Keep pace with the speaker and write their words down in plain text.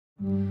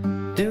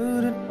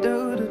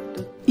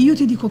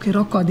ti dico che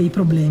Rocco ha dei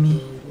problemi.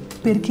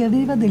 Perché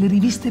aveva delle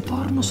riviste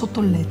porno sotto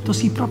il letto,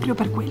 sì, proprio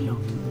per quello.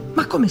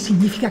 Ma come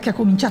significa che ha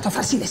cominciato a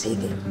farsi le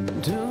seghe?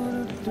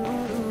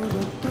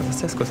 Cosa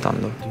stai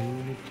ascoltando?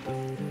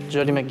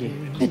 Jody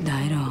McGee. E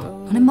dai,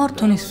 Ro, non è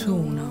morto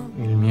nessuno.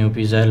 Il mio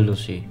pisello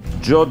sì.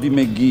 Jody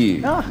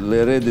McGee,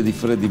 l'erede di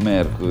Freddie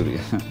Mercury.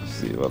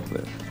 Sì, vabbè.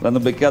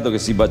 L'hanno beccato che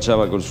si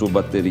baciava col suo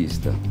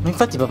batterista. Ma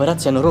infatti i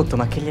paparazzi hanno rotto,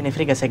 ma che gliene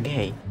frega se è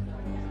gay?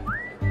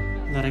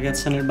 La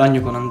ragazza nel bagno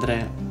con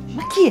Andrea.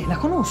 Ma chi è? La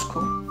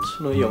conosco.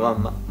 Sono io,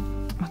 mamma.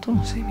 Ma tu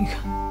non sei mica.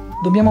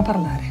 Dobbiamo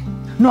parlare.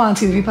 No,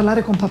 anzi, devi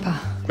parlare con papà.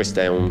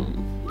 Questa è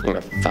una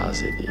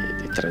fase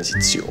di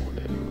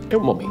transizione, è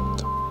un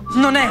momento.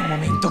 Non è un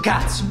momento,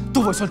 cazzo!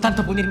 Tu vuoi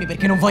soltanto punirmi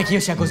perché non vuoi che io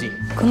sia così.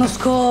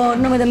 Conosco il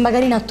nome del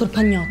Magarina a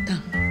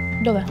Torpagnotta.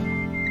 Dov'è?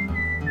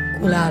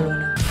 Quella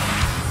luna.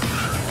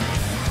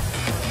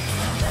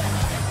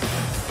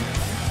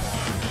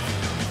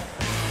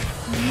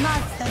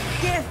 Ammazza,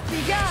 che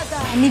figata!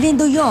 Mi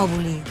vendo gli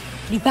ovuli.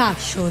 Li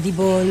faccio,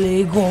 tipo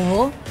le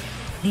uovo.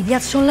 Li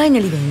piazzo online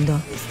e li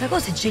vendo. Questa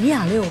cosa è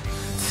geniale, oh!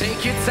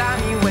 Take your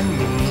time, you and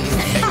me,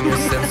 and your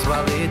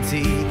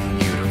sensuality.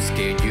 You don't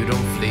scare, you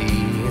don't flee.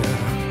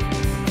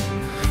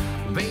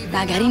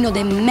 Magarino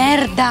de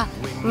merda! A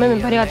me mi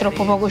pareva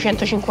troppo poco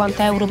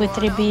 150 euro per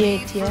 3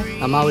 biglietti, eh.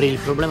 Ma Mauri, il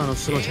problema non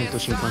sono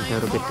 150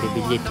 euro per 3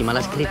 biglietti, ma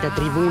la scritta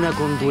tribuna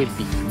con 2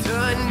 B.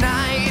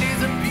 Tonight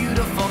is a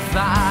beautiful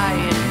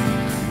sight.